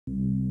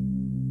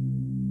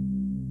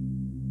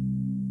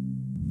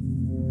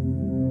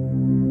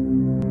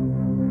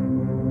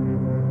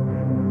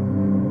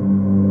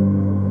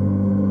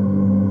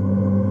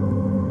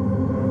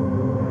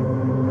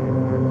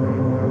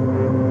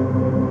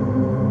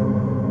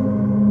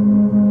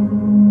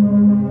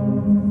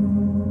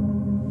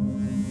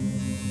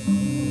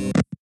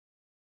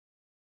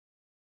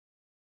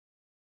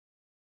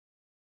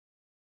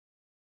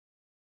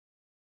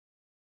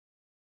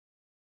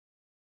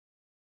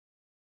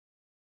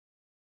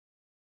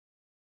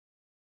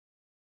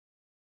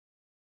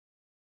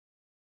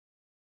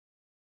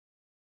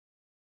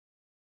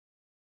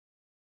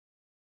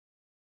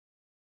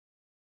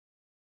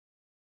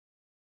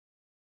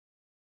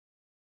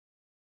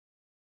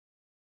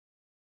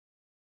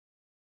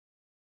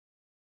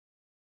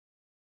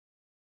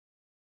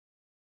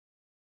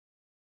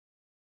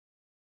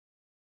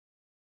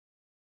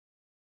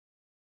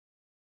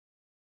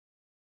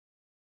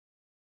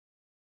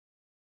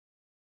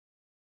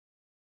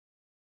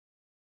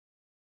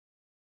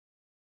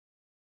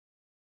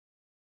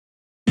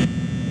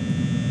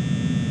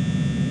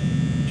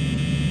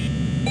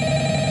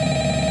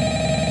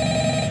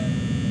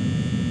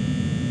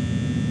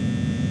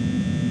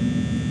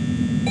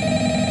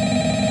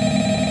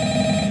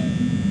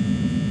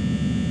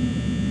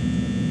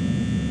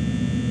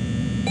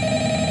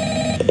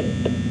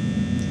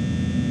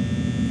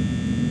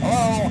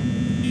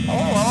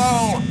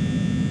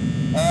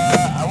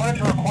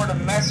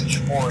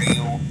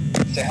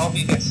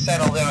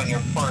on your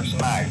first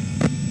night.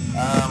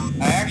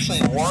 I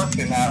actually worked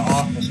in that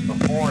office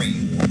before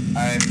you.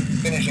 I'm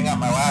finishing up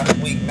my last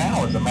week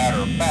now, as a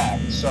matter of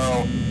fact, so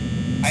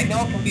I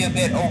know it can be a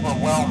bit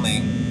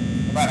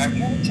overwhelming, but I'm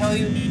here to tell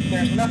you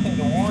there's nothing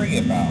to worry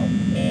about.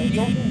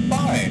 You'll be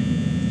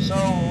fine. So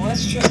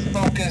let's just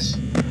focus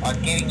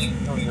on getting you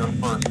through your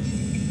first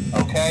week,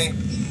 okay?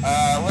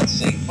 Let's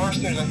see.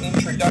 First, there's an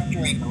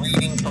introductory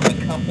greeting from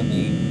the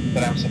company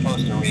that I'm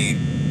supposed to read.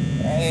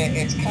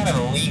 It's kind of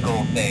a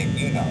legal thing,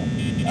 you know.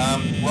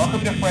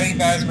 Welcome to Freddy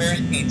Fazbear's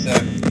Pizza,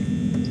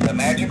 the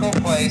magical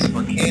place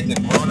for kids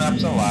and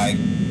grown-ups alike,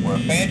 where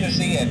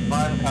fantasy and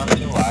fun come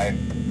to life.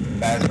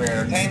 Fazbear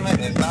Entertainment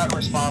is not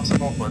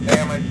responsible for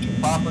damage to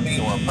property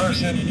or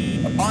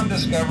person. Upon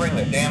discovering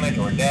that damage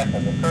or death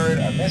has occurred,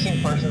 a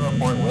missing person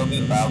report will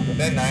be filed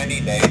within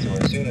 90 days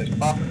or as soon as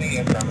property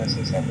and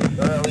premises have been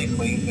thoroughly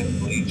cleaned and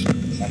bleached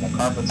and the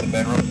carpets have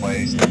been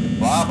replaced.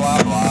 Blah,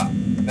 blah, blah.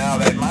 Now,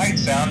 that might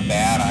sound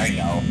bad, I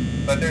know,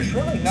 but there's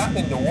really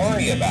nothing to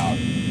worry about.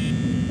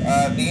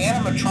 The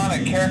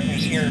animatronic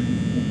characters here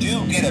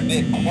do get a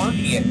bit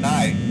quirky at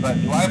night,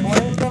 but do I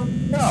blame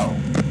them? No.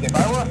 If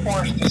I were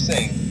forced to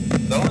sing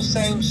those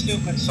same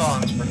stupid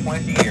songs for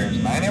 20 years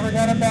and I never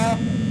got a bath,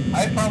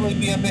 I'd probably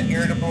be a bit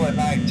irritable at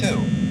night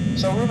too.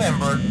 So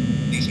remember,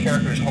 these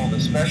characters hold a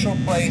special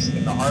place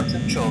in the hearts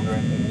of children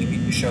and we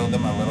need to show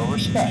them a little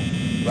respect,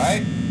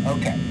 right?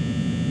 Okay.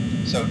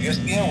 So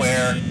just be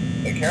aware,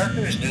 the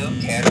characters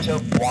do tend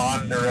to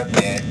wander a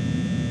bit.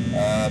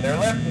 They're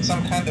left in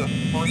some kind of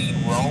free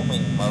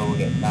roaming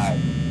mode at night.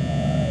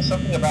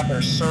 Something about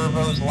their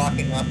servos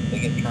locking up if they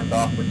get turned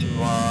off for too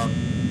long.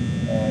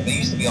 They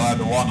used to be allowed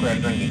to walk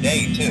around during the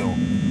day too,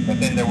 but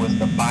then there was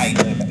the bite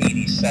of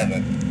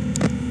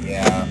 87.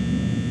 Yeah.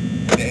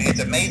 It's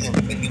amazing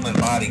that the human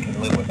body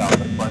can live without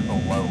the frontal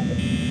lobe,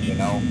 you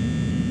know?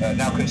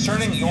 Now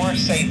concerning your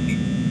safety,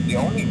 the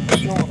only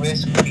real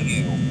risk to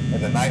you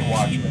as a night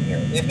watchman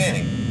here, if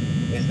any,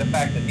 is the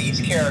fact that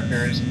these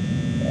characters,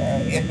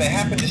 if they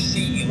happen to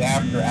see you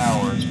after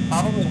hours,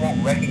 probably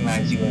won't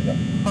recognize you as a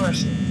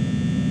person.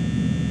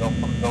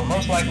 They'll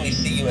most likely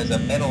see you as a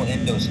metal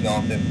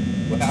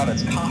endoskeleton without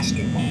its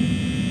costume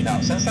on.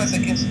 Now, since that's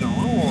against the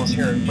rules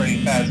here at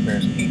Freddy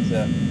Fazbear's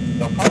Pizza,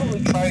 they'll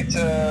probably try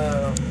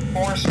to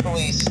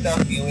forcefully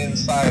stuff you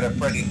inside a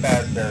Freddy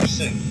Fazbear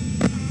suit.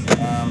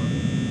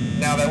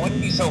 Now, that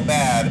wouldn't be so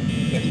bad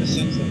if the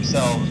suits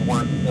themselves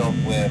weren't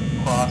filled with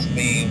cross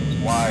beams,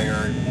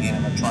 wires, and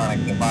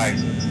animatronic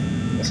devices,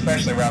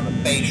 especially around the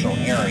facial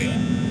area.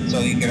 So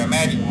you can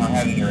imagine how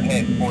having your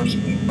head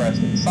forcibly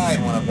pressed inside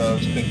one of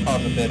those could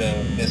cause a bit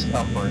of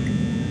discomfort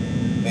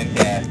and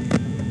death.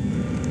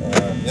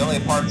 The only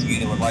parts of you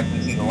that would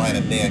likely see the light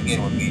of day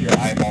again would be your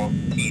eyeballs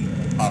and teeth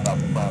that pop out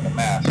the front of the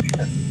mask.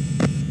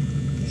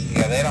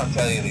 Yeah, they don't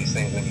tell you these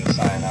things when you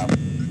sign up.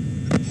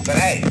 But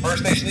hey,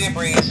 first station of the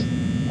breeze.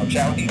 I'll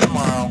chat with you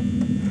tomorrow.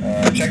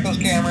 Check those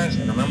cameras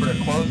and remember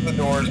to close the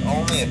doors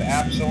only if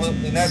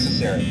absolutely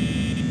necessary.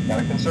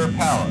 Gotta conserve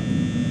power.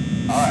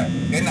 Alright,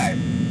 good night.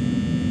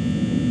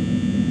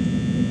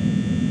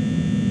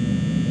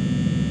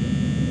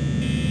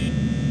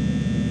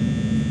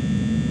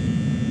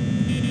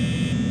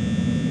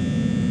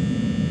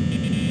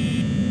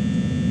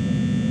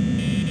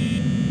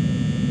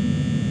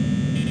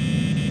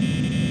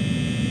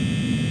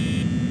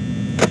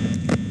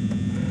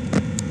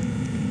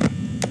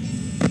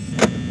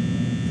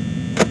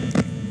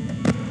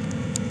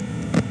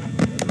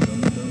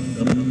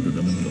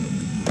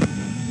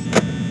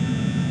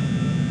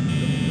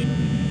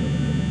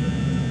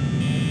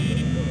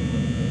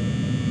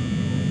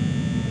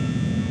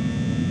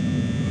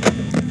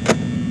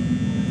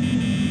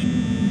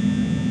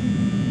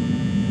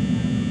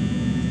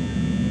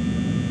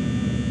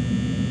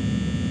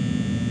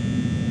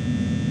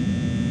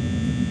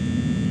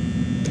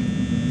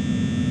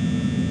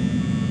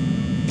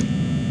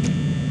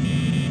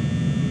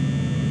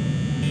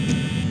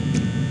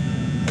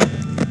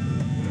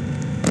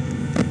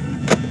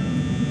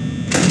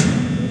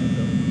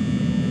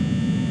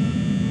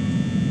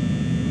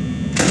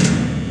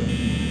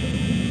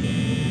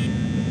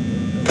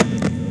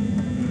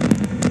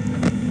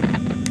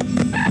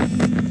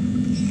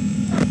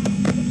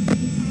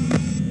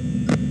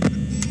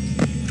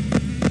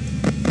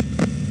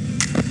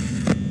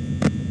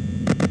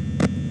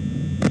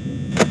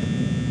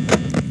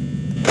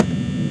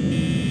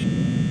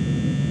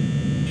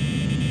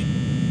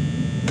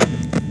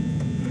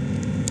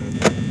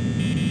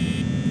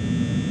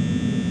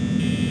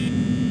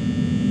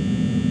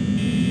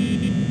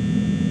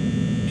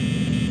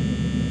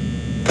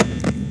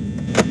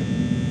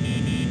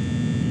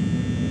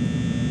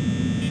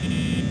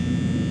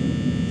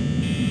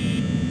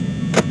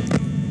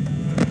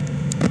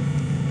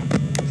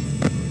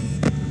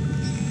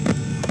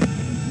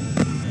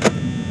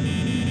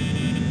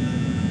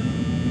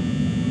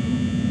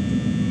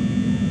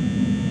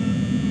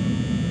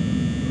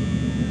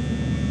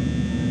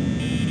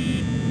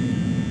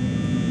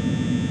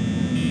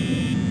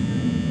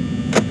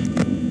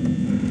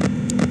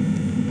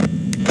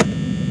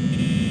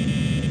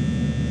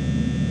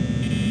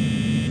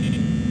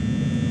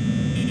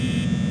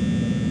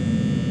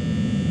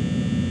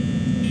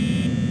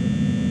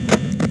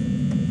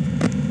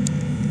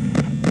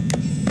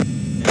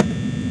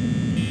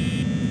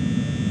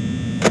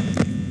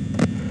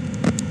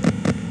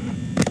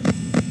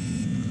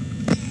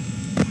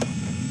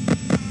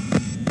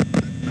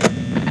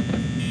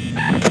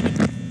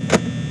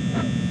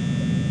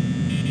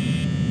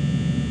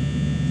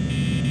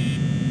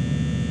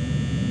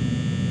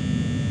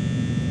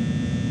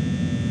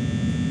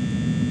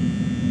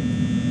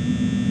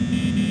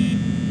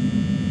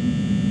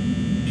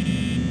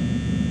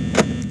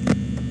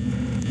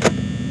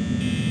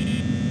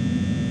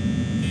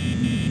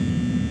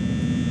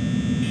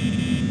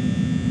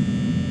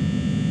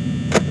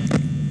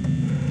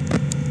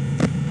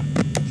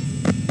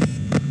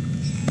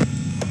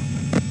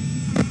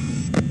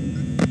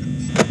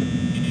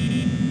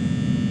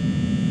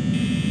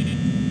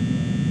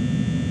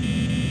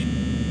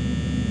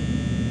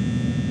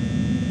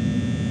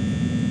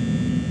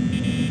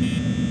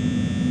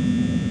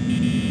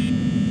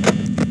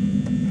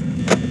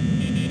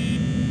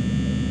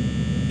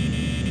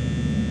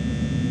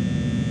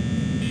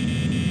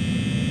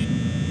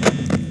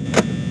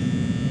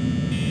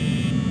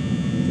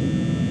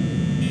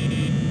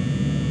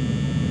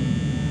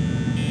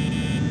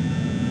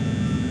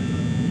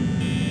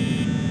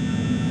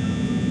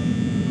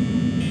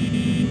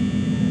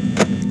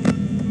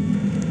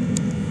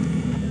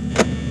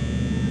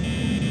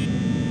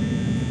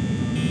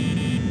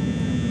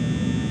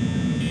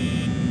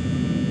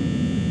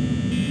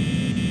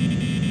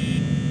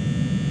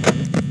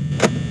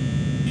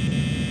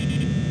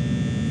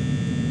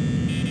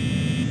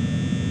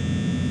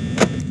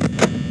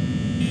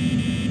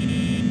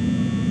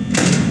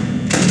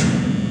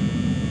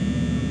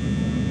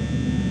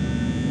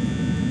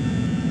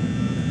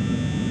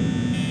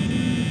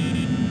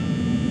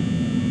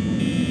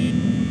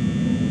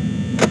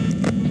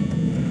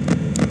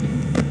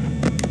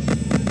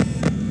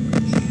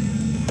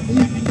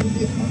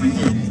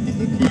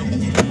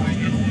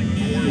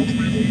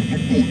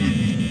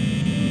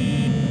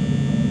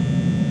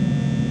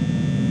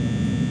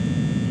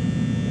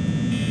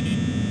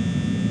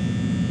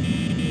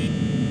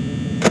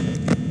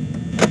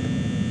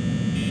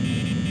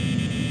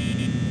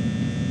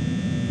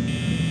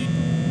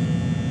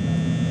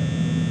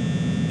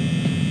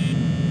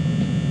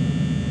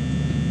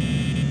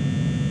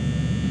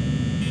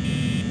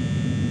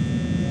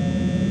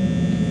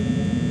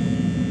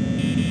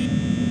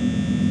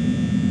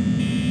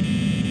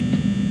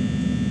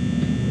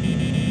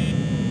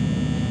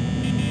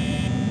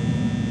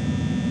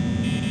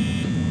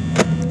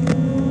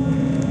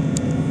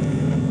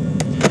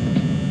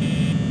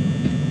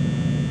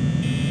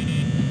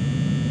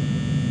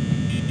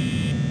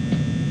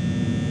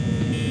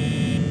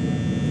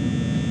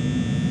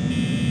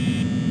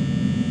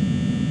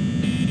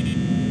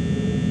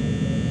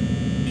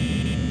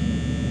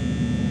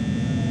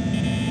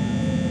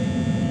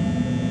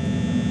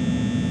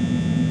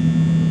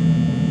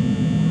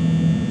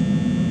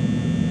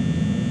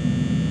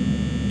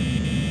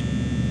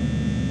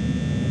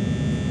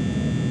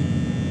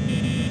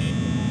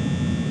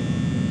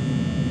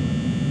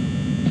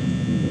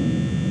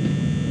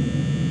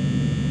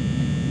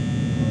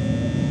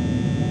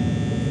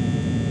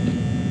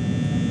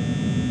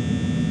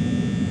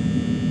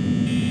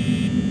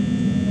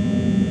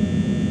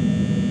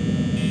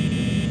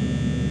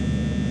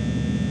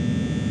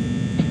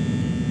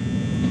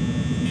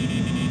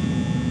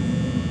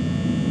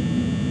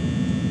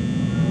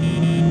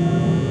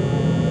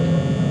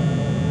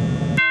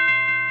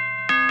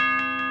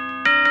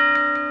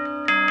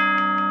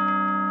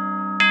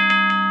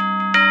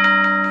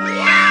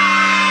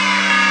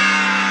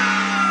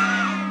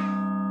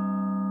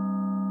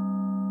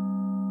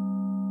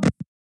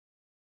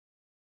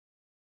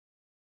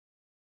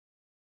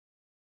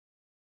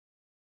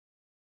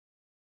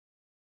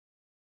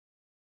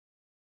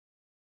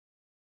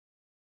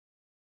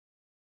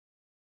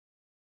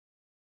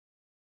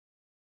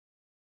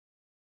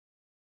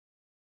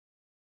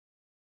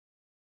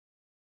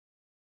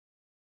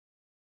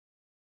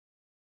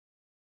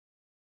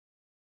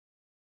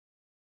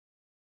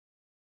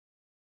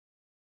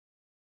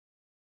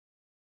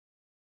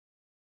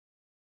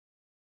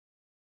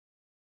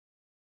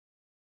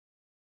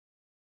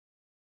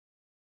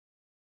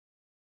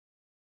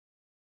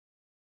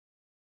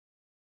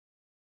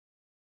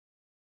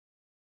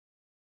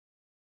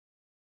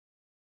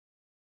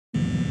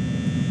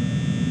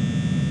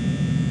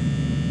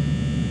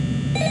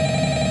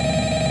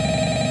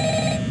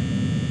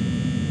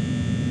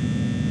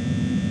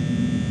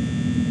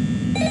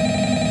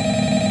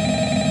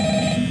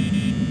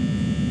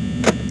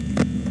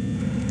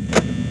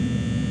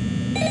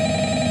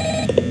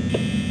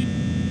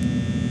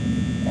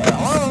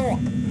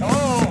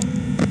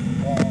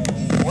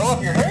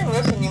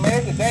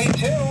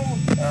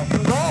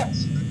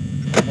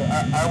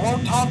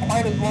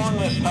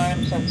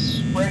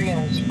 since Freddy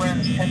and his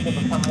friends tend to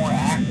become more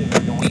active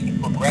as the week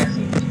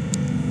progresses.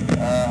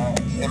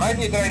 It might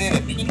be a good idea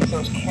to peek at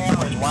those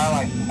cameras while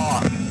I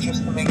talk,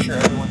 just to make sure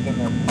everyone's in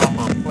their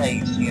proper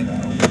place, you know.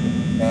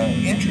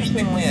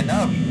 Interestingly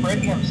enough,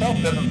 Freddy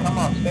himself doesn't come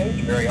off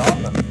stage very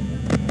often.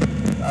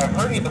 I've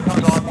heard he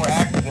becomes a lot more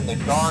active in the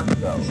dark,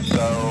 though,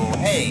 so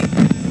hey,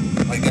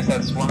 I guess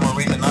that's one more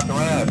reason not to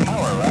run out of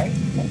power, right?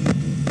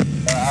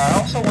 I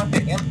also want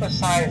to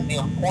emphasize the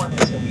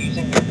importance of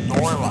using your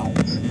door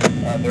lights.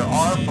 There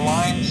are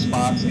blind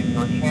spots in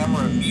your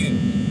camera view,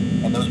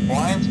 and those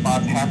blind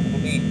spots happen to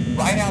be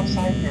right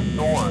outside your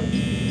doors.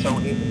 So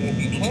if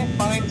you can't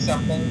find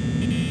something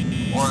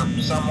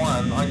or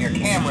someone on your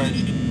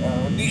cameras,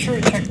 be sure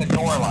to check the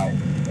door light.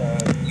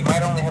 You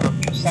might only have a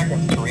few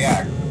seconds to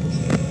react.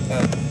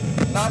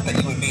 Not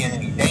that you would be in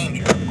any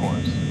danger, of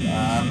course.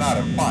 I'm not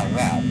implying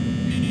that.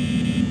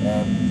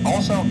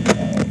 Also,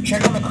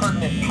 check on the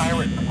curtain in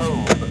Pirate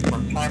Cove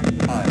from time to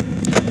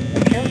time.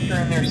 The character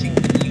in there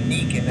seems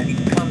unique in that he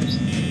becomes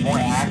more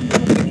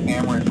active if the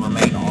cameras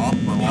remain off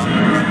for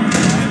longer periods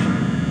of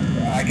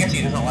time. I guess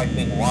he doesn't like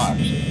being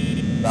watched.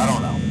 I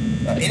don't know.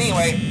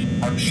 Anyway,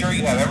 I'm sure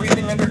you have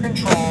everything under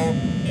control.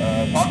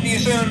 Talk to you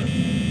soon.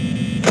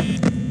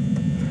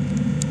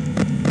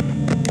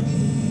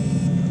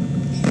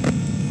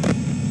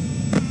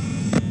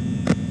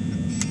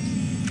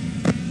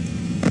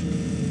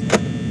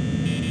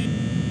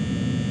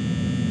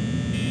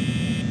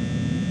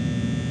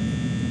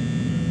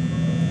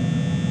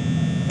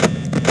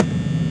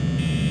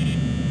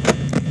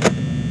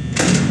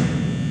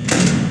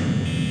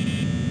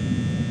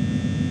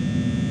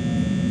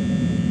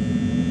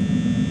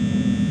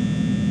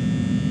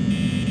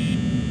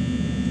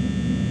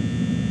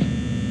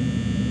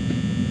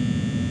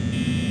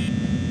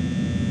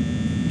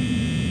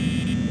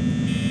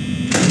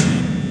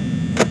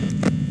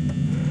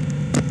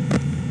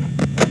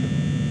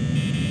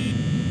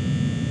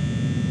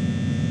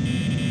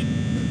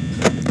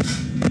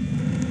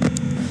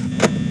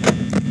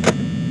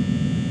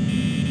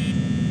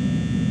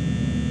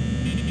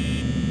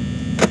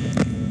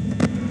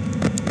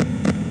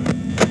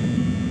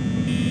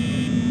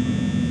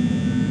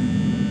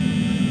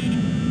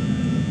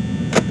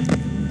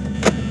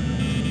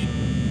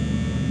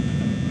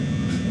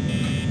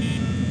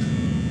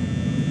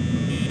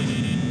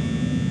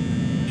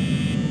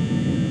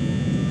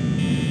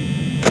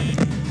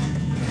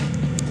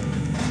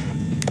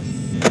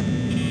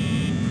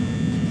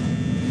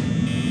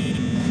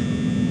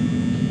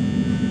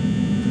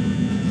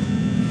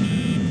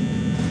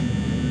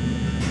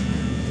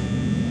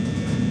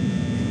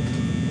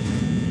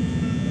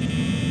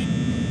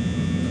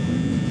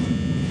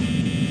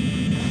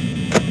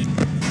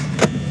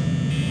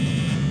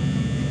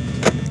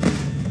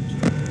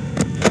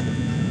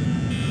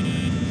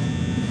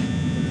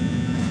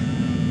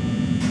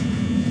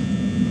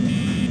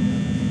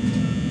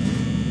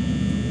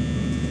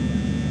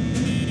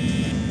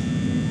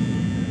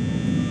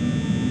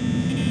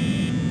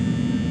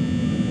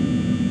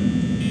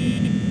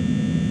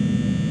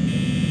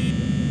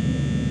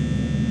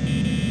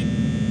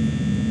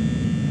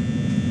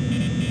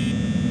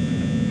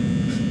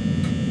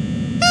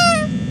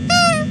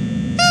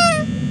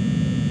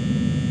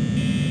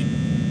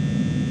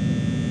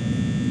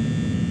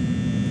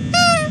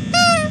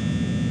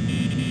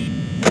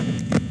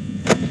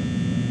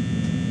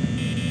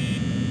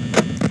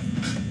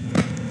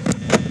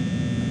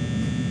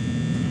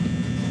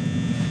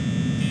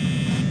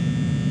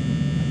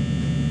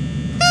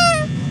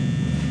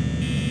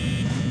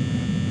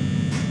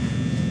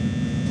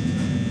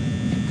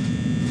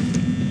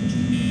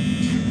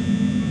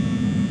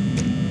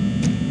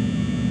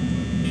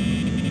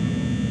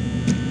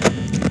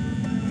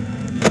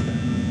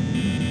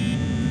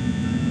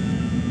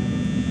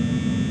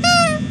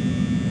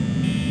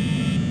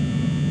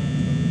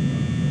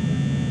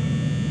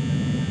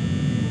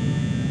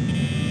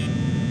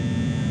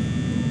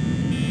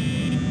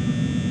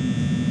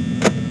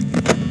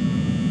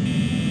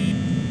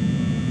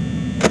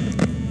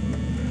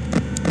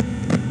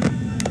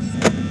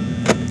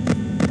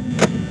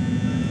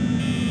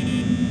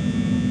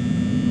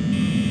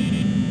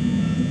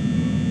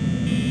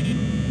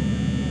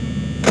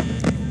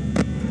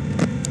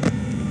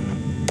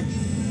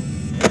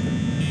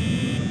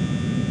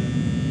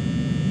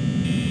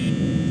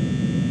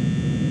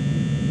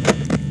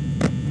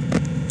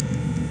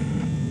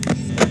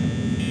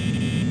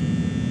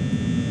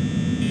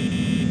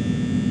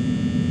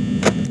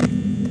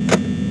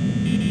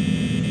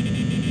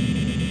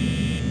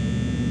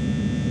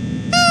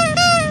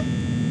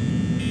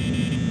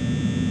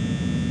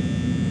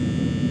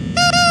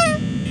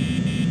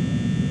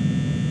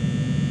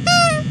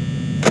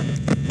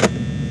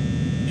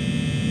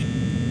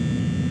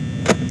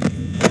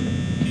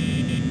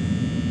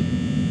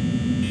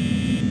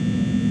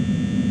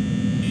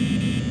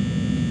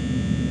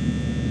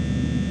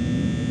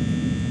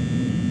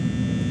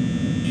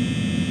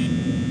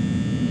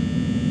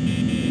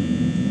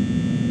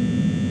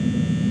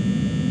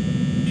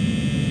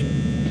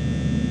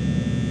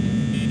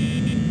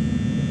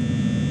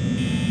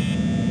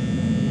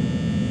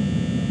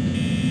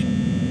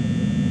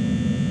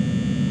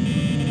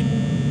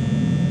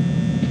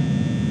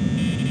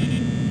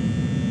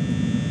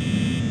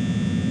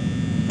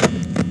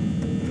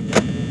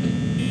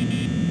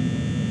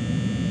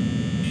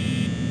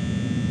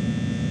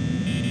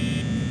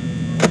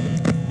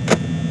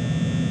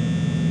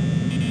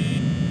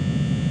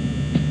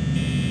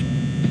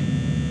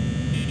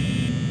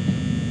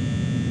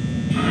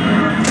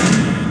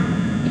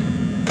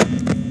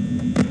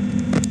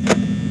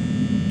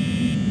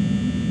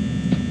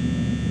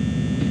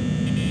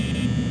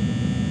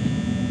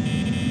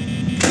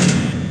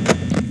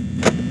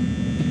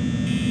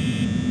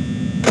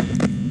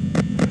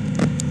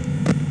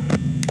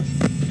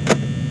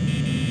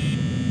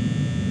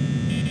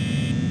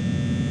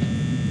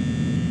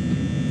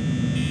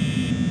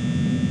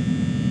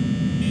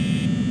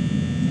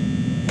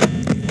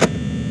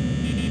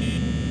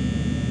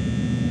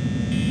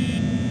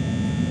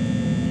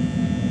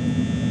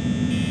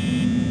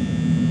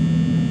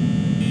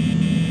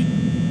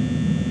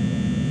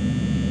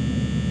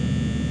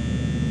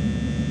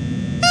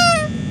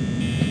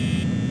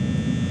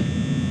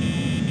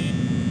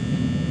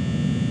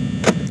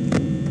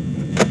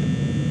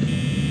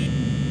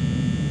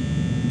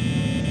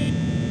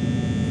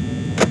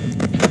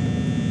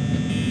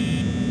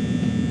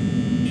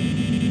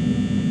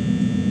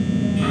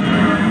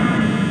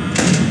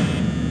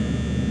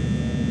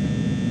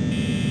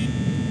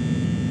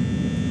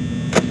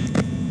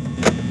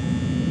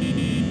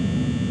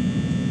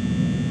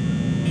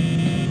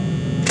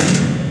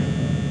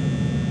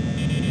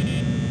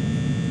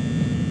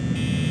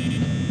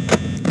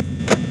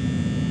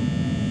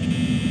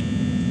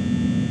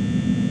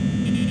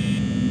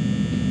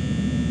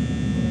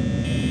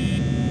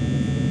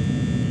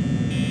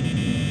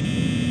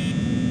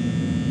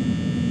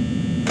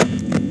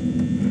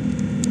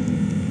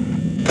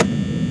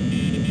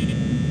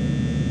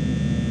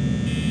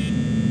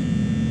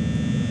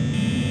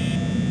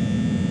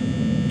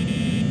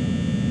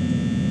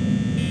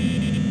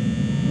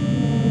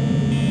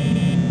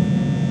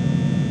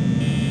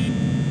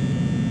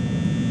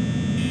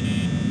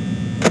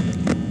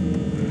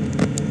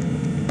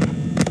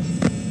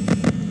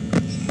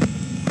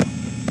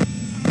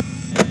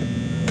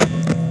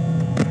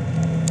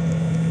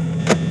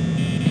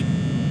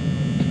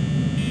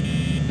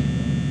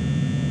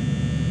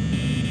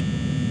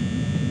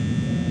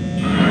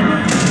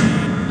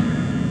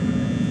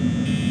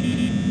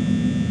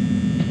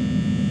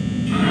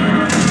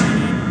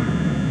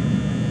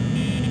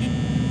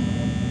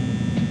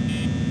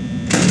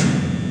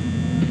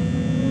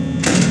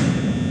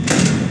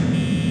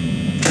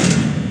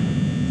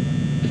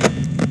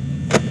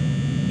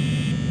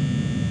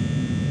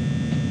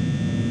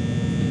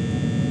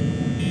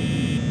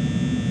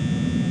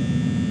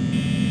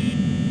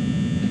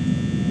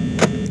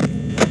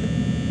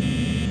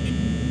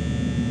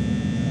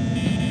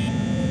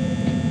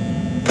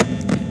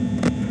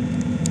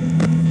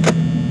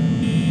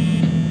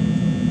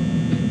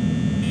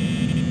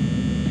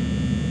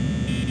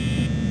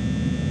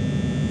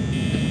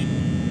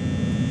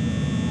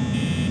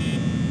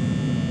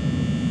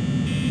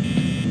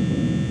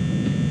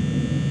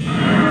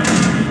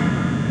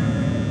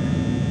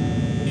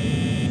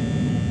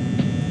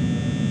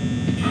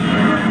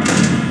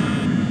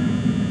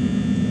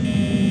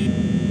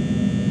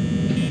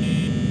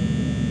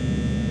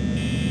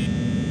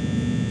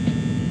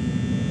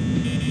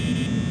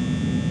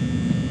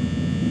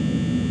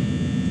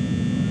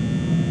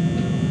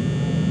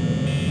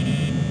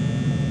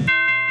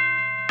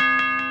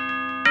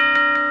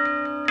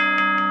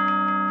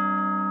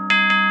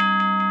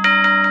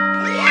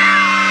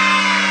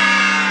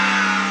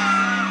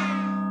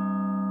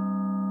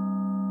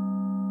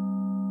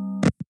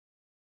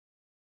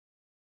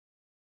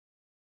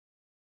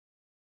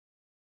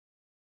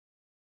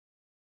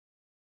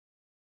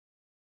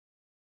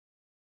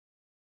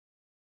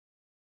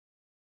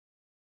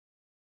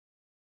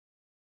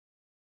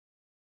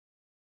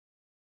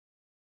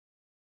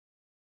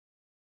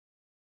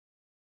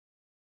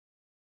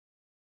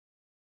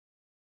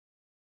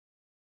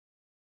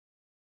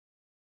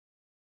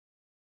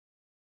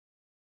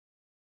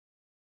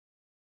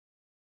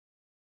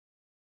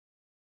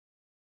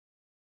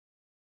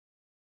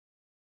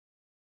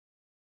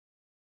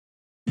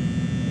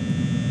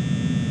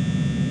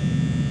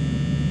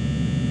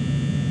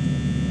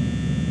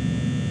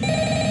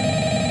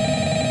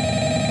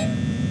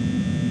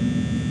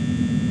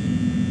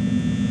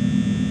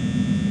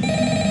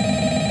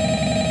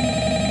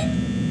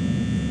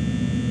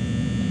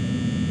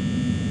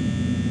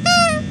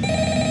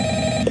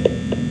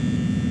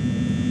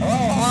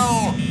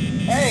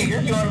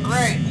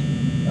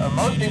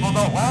 most people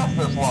don't last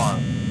this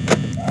long.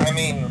 I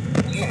mean,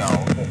 you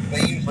know,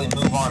 they usually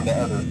move on to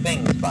other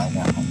things by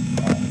now.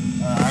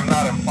 I'm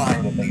not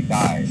implying that they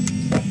died.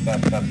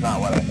 That's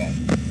not what I meant.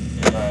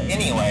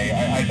 Anyway,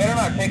 I better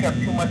not take up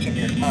too much of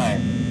your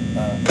time.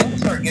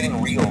 Things start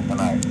getting real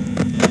tonight.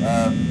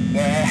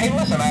 Hey,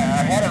 listen, I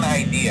had an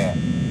idea.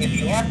 If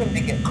you happen to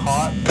get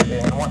caught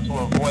and want to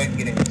avoid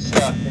getting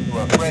stuffed into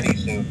a Freddy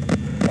suit,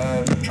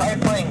 try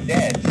playing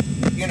dead.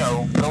 You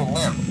know, go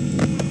limp.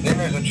 Then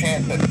there's a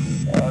chance that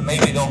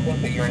maybe they'll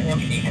think that you're an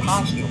empty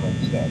costume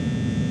instead.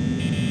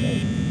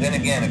 Then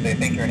again, if they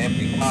think you're an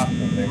empty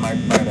costume, they might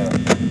try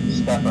to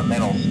stuff a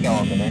metal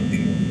skeleton into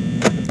you.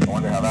 I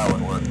wonder how that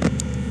would work.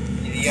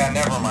 Yeah,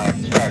 never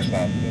mind. Scratch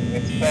that.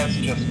 It's best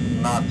just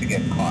not to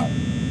get caught.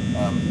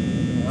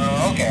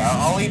 Okay,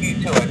 I'll leave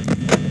you to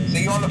it.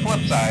 See you on the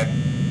flip side.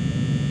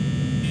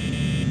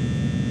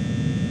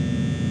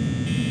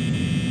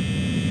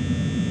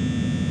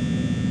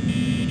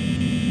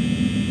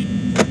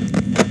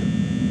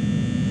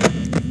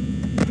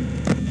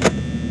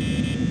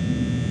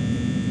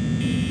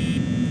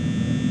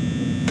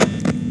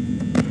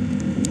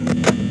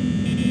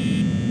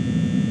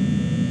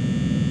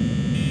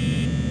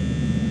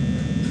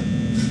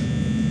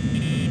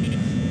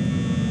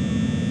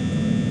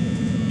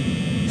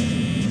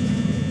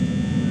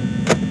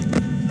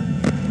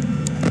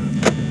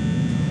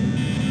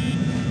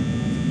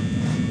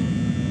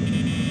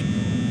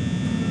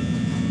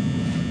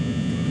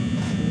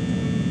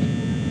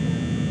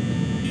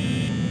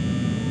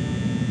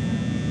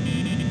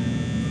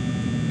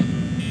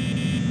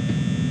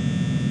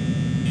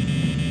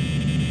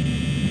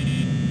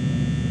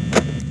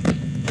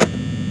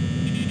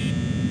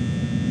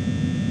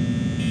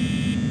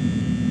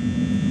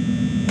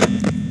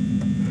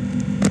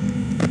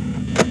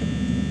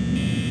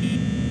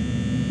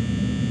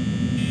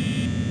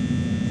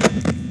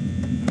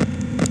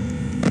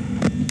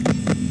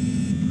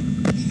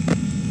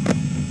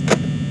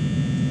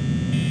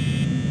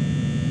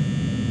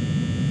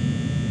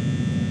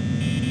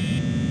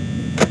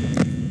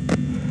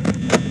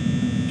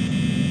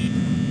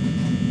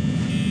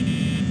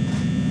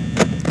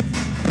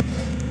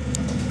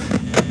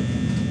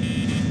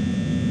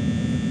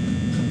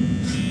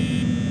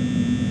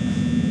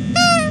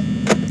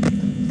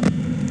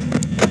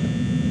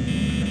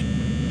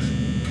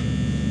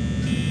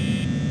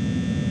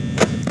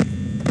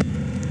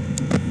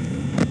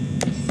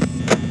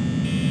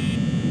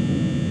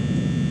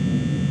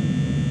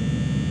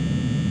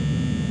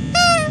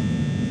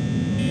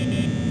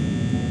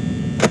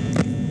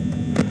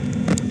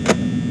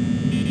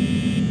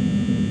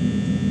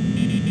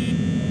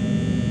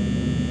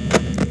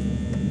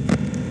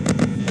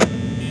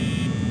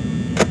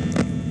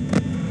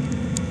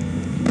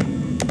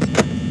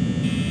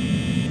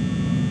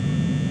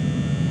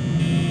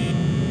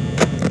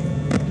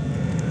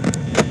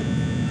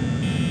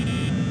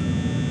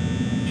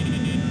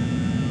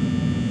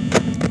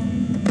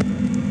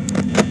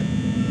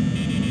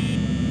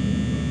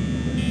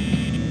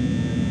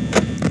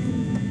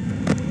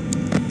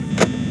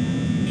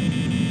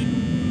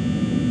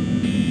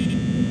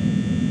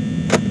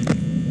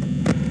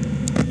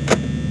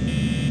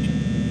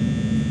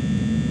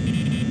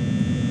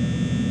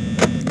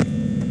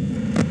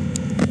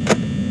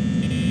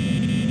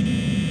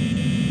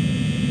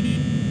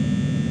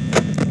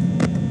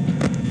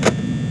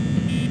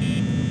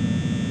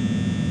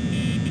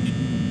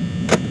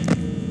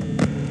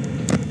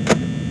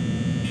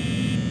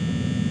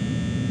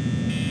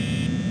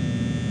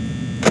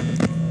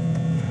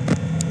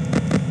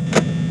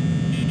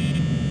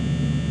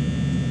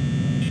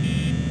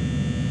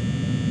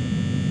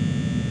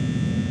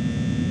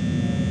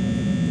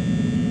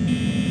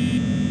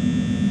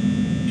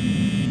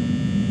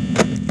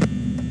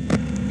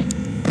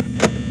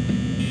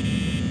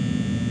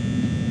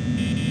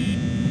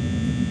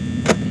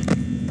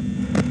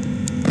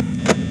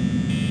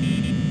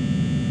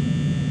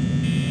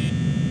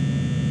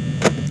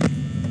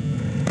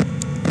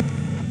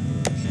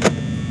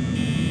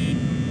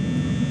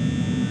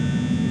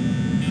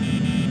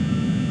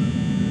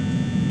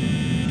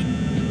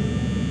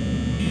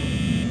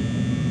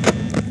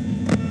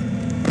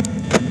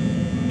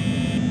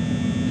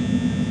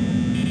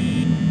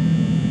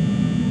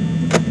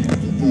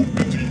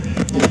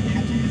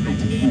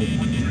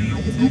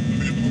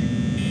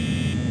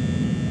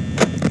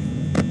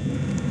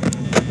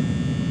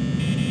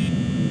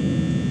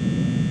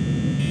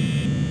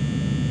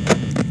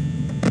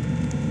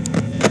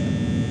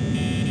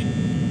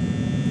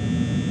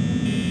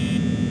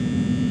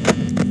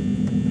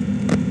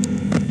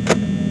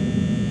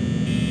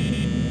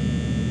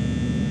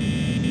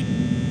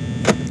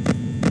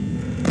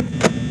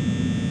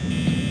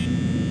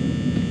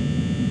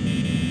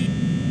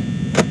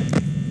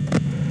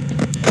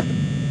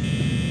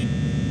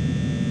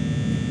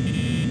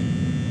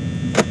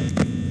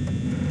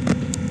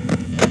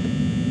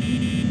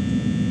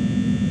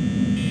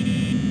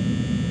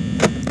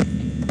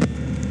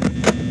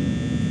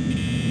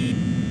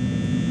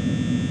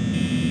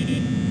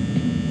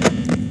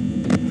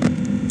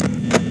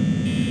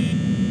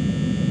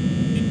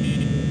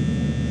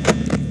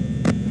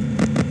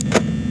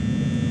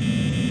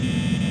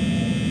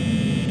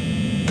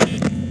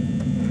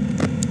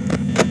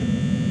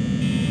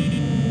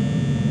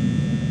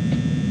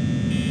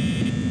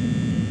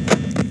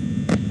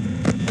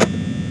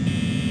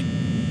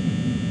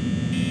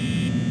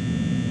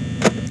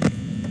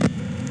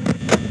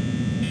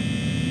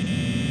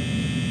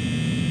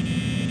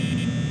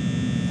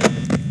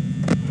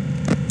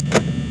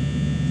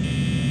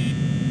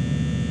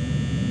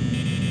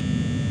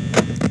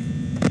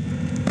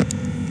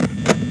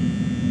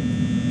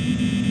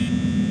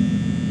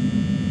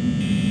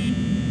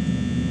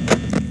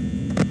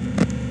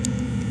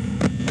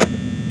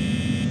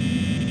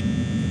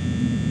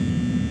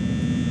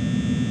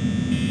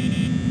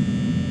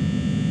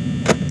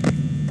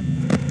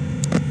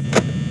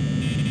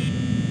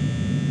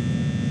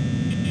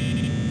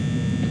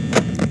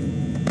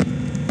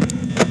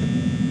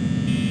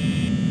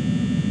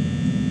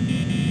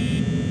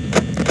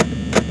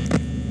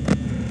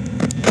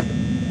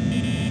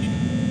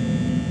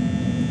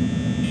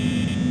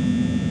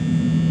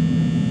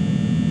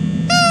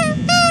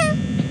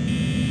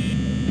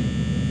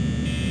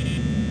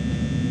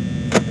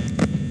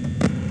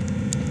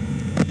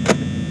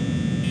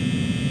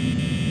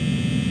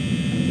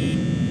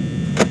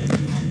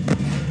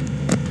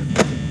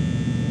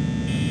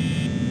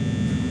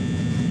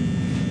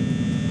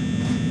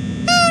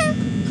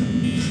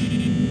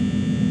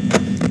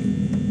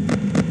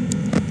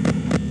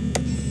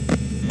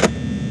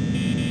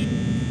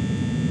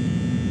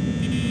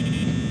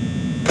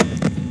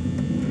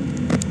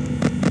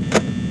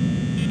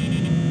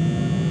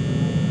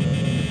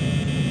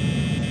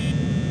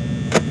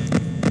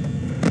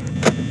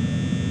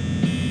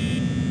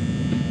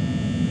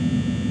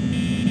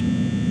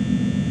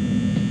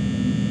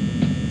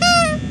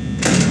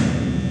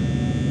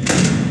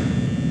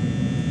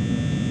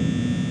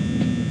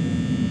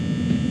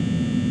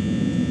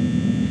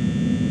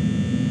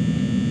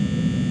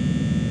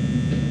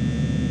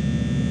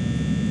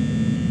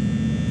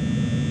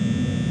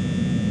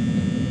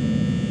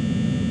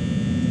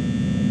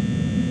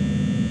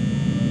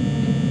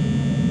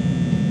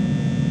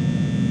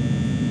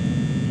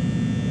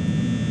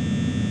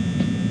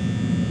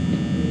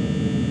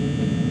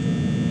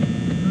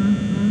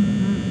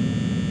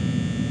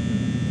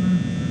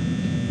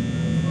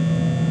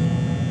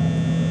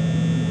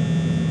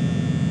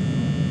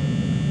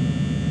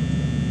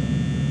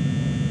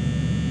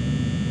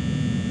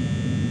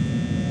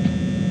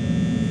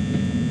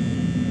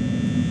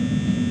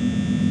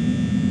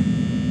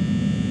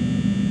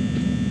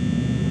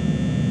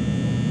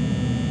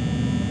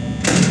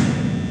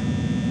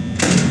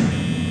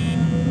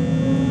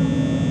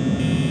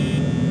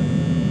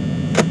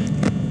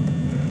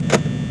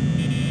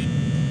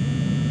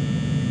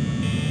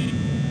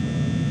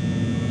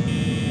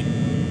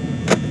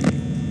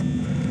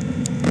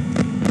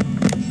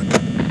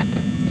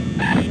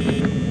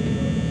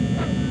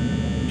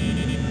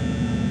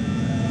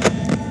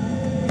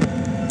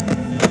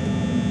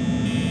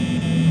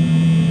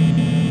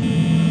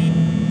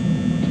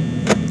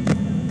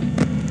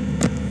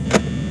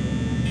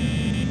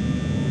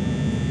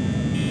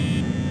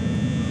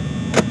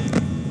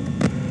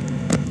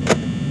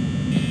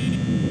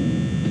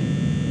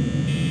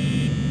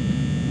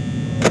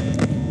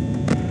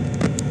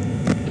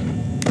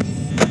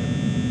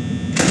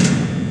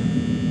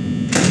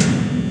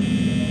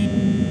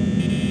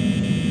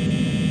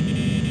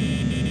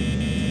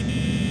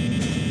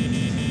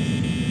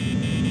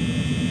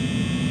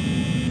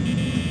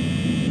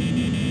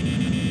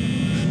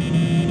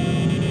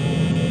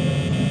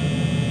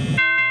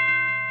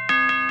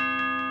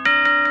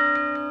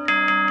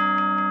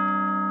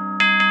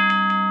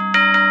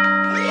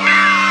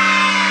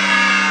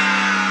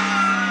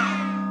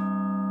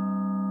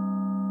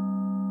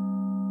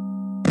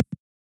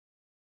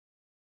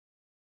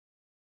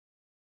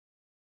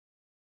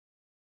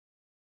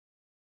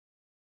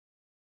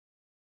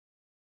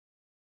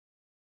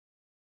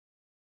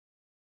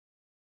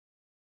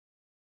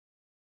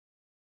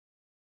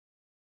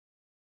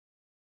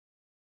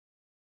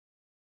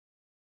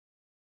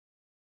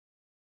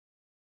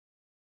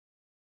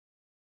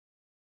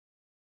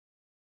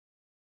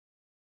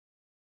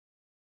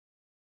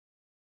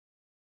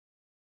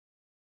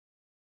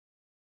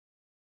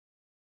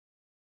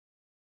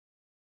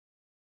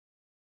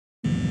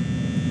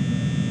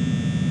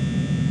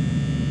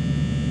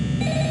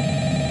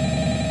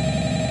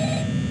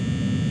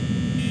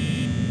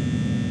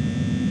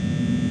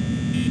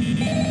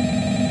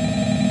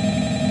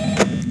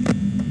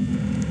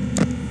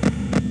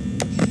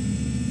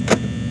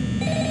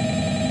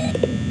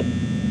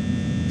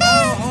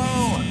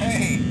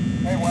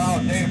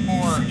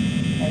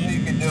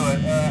 do it.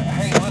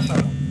 Hey, listen,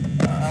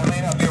 I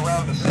may not be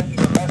around to send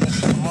you a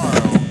message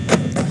tomorrow.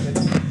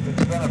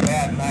 It's been a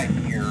bad night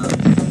here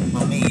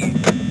for me.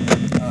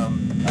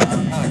 I'm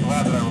kind of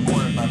glad that I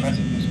recorded my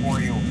messages for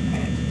you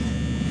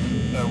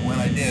when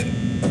I did.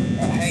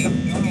 Hey,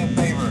 do me a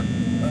favor.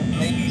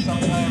 Maybe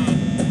sometime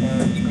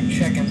you could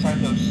check inside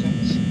those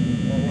suits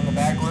in the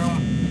back room.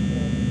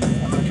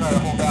 I'm going to try to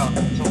hold out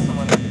until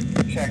someone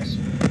checks.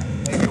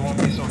 Maybe it won't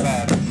be so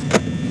bad.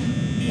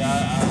 Yeah,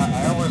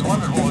 I always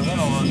wondered what was in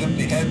all those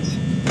empty heads.